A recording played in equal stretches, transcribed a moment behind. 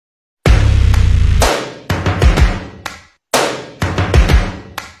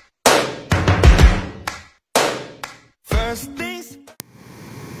What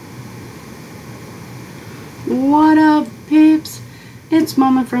up, peeps? It's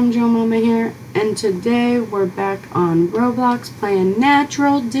Momma from JoeMomma here, and today we're back on Roblox playing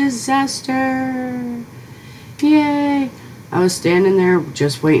Natural Disaster. Yay! I was standing there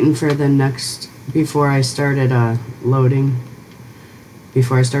just waiting for the next, before I started loading,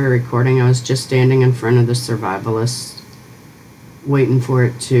 before I started recording, I was just standing in front of the survivalist waiting for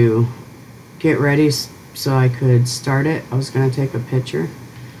it to get ready so I could start it. I was going to take a picture.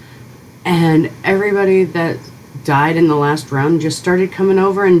 And everybody that died in the last round just started coming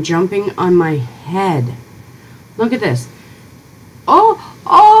over and jumping on my head. Look at this.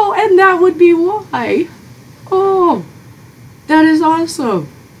 Oh, and that would be why. Oh, that is awesome.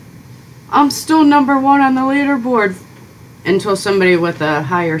 I'm still #1 on the leaderboard until somebody with a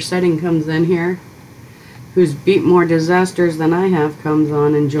higher setting comes in here, who's beat more disasters than I have, comes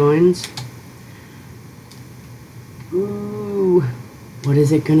on and joins. Ooh. What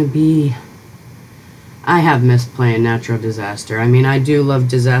is it gonna be? I have missed playing Natural Disaster. I mean, I do love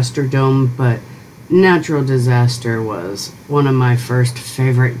Disaster Dome, but Natural Disaster was one of my first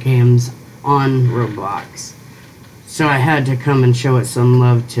favorite games on Roblox. So I had to come and show it some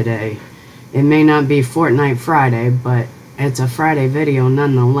love today. It may not be Fortnite Friday, but it's a Friday video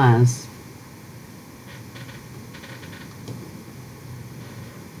nonetheless.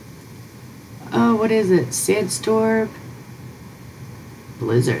 Oh, what is it? Sandstorm?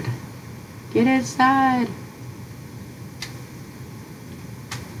 Blizzard. Get inside.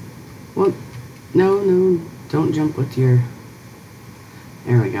 Well, no, don't jump with your...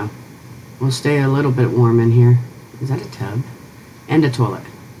 There we go. We'll stay a little bit warm in here. Is that a tub? And a toilet.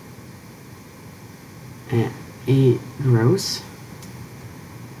 Gross.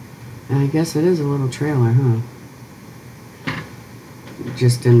 I guess it is a little trailer, huh?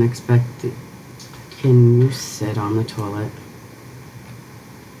 Just didn't expect it. Can you sit on the toilet?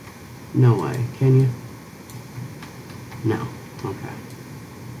 No way, can you? No, okay.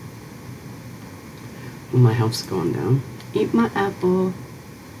 Well, my health's going down. Eat my apple.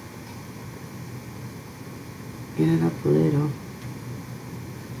 Get it up a little.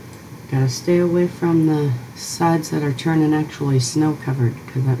 Gotta stay away from the sides that are turning actually snow covered,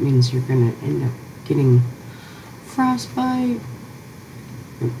 because that means you're gonna end up getting frostbite.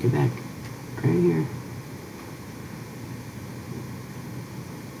 Get back right here.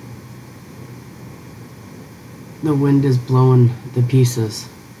 The wind is blowing the pieces.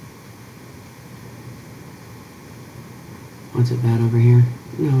 What's it bad over here?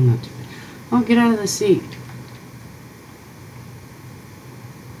 No, not too bad. Oh, get out of the seat.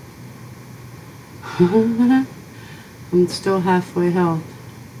 I'm still halfway health.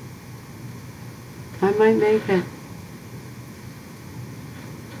 I might make it.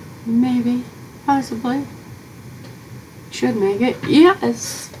 Maybe. Possibly. Should make it.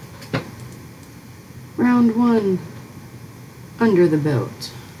 Yes! Round 1 under the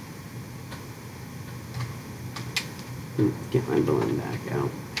belt. Get my balloon back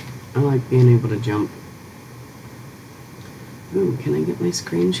out. I like being able to jump. Ooh, can I get my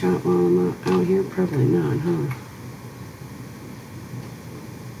screenshot while I'm out here? Probably not, huh?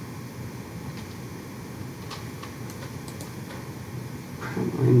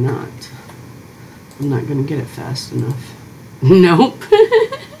 Probably not. I'm not gonna get it fast enough. Nope.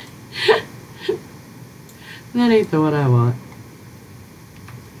 That ain't the what I want.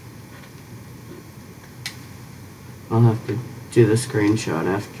 I'll have to do the screenshot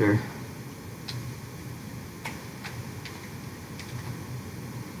after.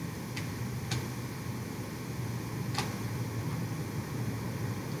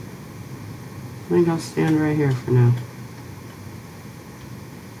 I think I'll stand right here for now.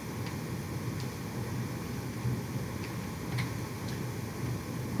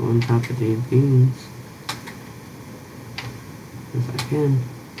 Go on top of these beans. If I can.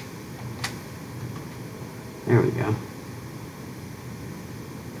 There we go.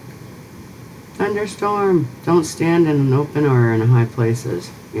 Thunderstorm! Don't stand in an open or in high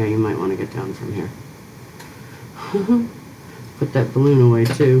places. Yeah, you might want to get down from here. Put that balloon away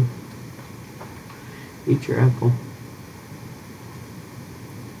too. Eat your apple.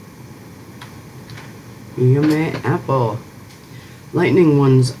 Yummy apple. Lightning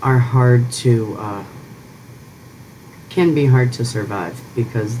ones are hard to, can be hard to survive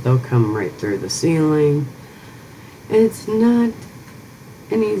because they'll come right through the ceiling. It's not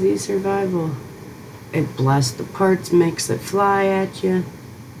an easy survival. It blasts the parts, makes it fly at you.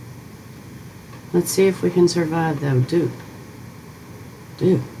 Let's see if we can survive though. Dude,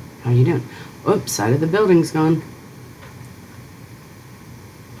 how you doing? Oops, side of the building's gone.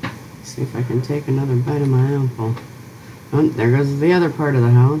 See if I can take another bite of my apple. Oh, there goes the other part of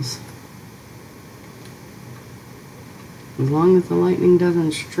the house. As long as the lightning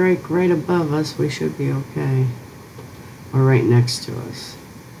doesn't strike right above us, we should be okay. Or right next to us.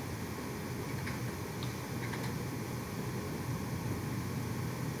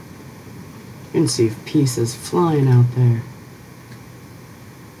 You can see pieces flying out there.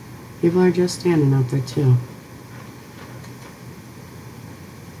 People are just standing out there too.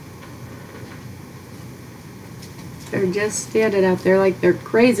 They're just standing out there like they're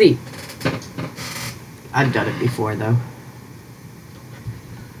crazy. I've done it before though.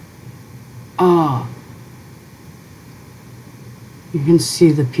 Oh. You can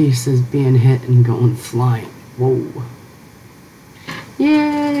see the pieces being hit and going flying. Whoa.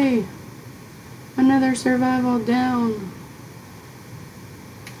 Yay! Another survival down.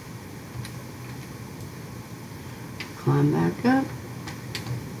 Climb back up.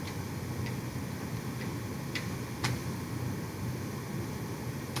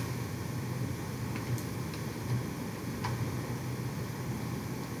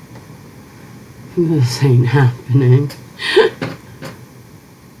 This ain't happening.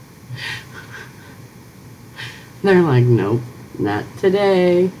 They're like, nope, not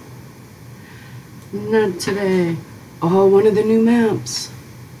today. Not today. Oh, one of the new maps.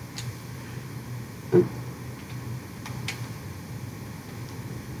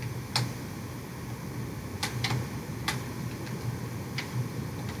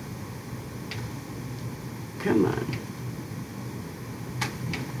 Come on.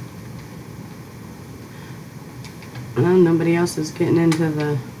 Well, nobody else is getting into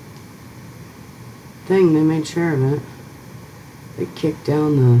the thing. They made sure of it. They kicked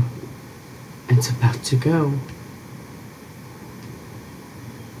down the... It's about to go.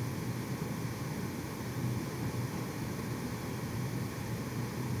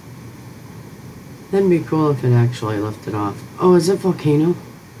 That'd be cool if it actually lifted off. Oh, is it volcano?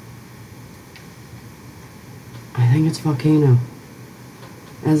 I think it's volcano.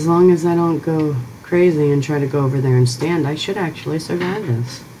 As long as I don't go crazy and try to go over there and stand, I should actually survive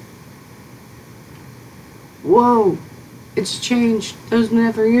this. Whoa! It's changed. Those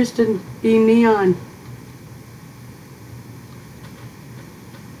never used to be neon.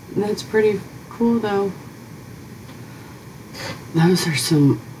 That's pretty cool though. Those are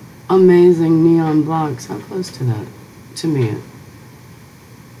some amazing neon blocks. How close to that? To me.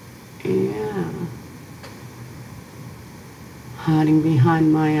 Yeah. Hiding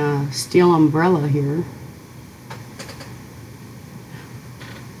behind my steel umbrella here.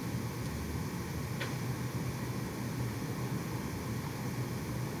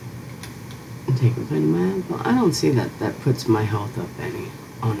 Take a bite of my apple. I don't see that puts my health up any.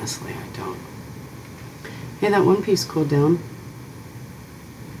 Honestly, I don't. Hey, that one piece cooled down.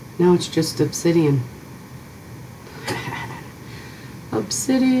 Now it's just obsidian.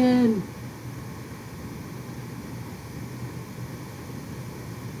 Obsidian!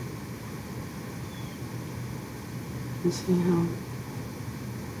 Let's see how...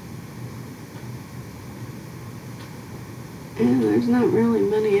 Yeah, there's not really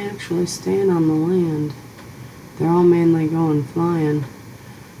many actually staying on the land. They're all mainly going flying.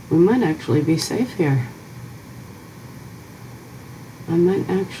 We might actually be safe here. I might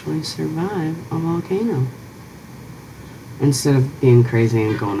actually survive a volcano. Instead of being crazy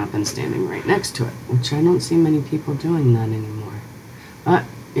and going up and standing right next to it, which I don't see many people doing that anymore.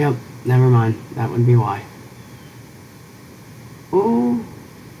 Yep, never mind. That would be why. Oh,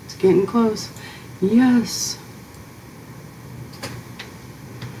 it's getting close. Yes!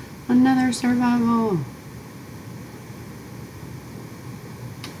 Another survival.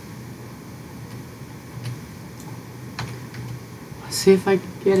 Let's see if I can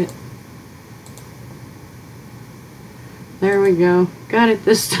get it. There we go. Got it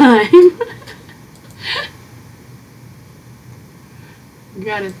this time.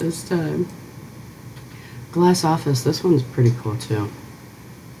 Got it this time. Glass office. This one's pretty cool too.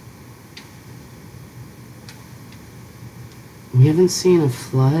 We haven't seen a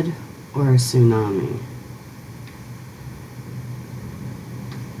flood or a tsunami.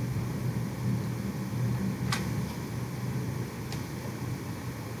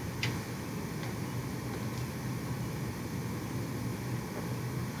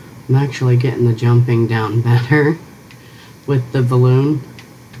 I'm actually getting the jumping down better with the balloon.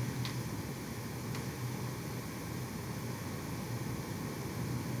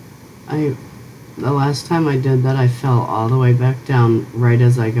 The last time I did that, I fell all the way back down right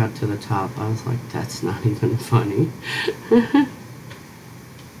as I got to the top. I was like, that's not even funny.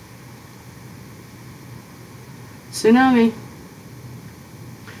 Tsunami.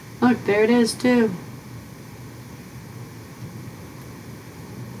 Look, there it is too.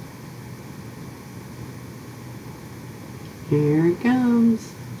 Here it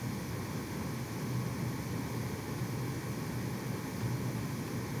comes.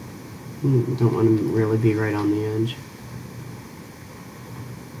 Don't want to really be right on the edge.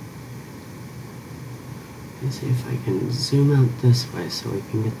 Let's see if I can zoom out this way so we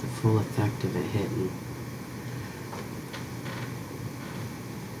can get the full effect of it hitting.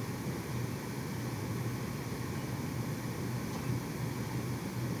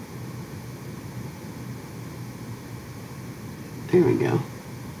 There we go.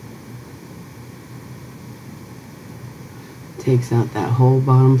 Takes out that whole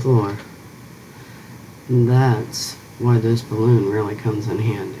bottom floor. And that's why this balloon really comes in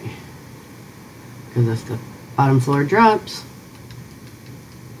handy. Because if the bottom floor drops,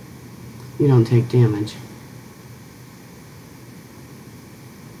 you don't take damage.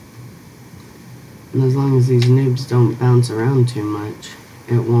 And as long as these noobs don't bounce around too much,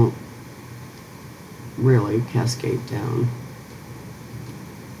 it won't really cascade down.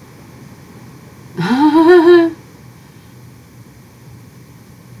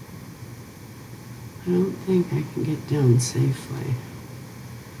 I don't think I can get down safely.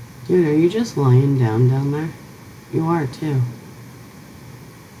 Dude, are you just lying down there? You are too.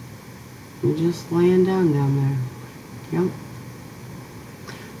 You're just laying down there. Yep.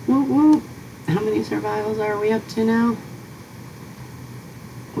 Whoop whoop. How many survivals are we up to now?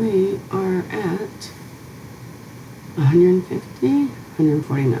 We are at 150,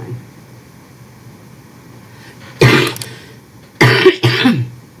 149.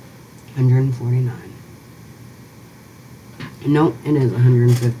 149. Nope, it is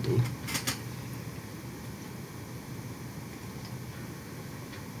 150.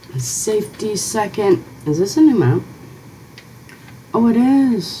 Safety second. Is this a new map? Oh, it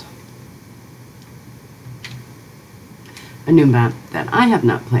is. A new map that I have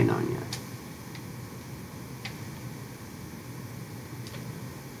not played on yet.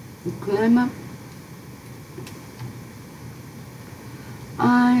 Climb up.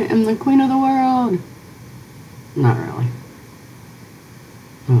 I am the queen of the world. Not really.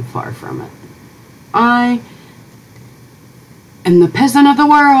 I'm far from it. I am the peasant of the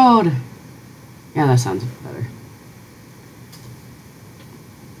world. Yeah, that sounds better.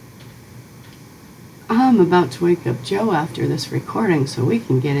 I'm about to wake up Joe after this recording so we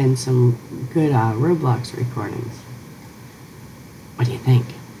can get in some good Roblox recordings. What do you think?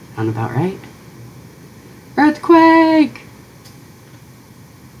 Sound about right? Earthquake!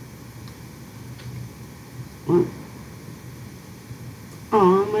 What?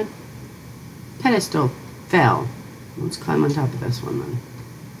 Oh, my pedestal fell. Let's climb on top of this one then.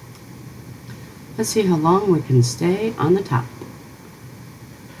 Let's see how long we can stay on the top.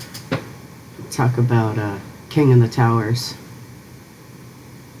 Talk about King of the Towers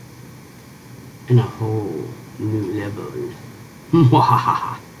in a whole new level.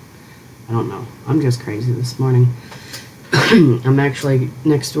 I don't know. I'm just crazy this morning. I'm actually,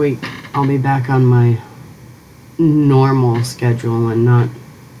 next week, I'll be back on my normal schedule and not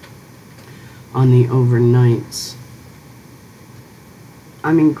on the overnights.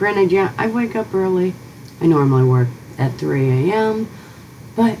 I mean, granted, yeah, I wake up early. I normally work at 3 a.m.,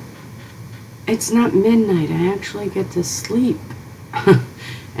 but it's not midnight. I actually get to sleep.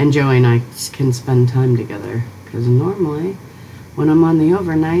 And Joey and I can spend time together. Because normally, when I'm on the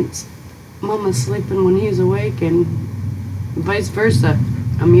overnights, Mama's sleeping when he's awake and vice versa.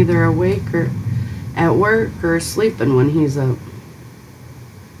 I'm either awake or at work or sleeping when he's up.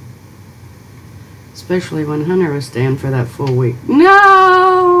 Especially when Hunter was staying for that full week.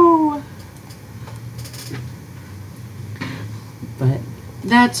 No! But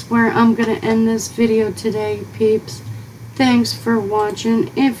that's where I'm going to end this video today, peeps. Thanks for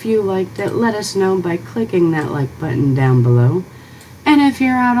watching. If you liked it, let us know by clicking that like button down below. And if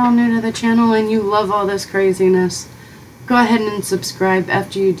you're out all new to the channel and you love all this craziness, go ahead and subscribe.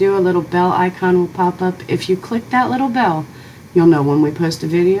 After you do, a little bell icon will pop up. If you click that little bell, you'll know when we post a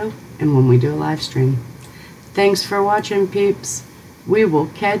video and when we do a live stream. Thanks for watching, peeps. We will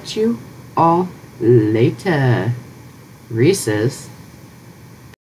catch you all later. Reese's.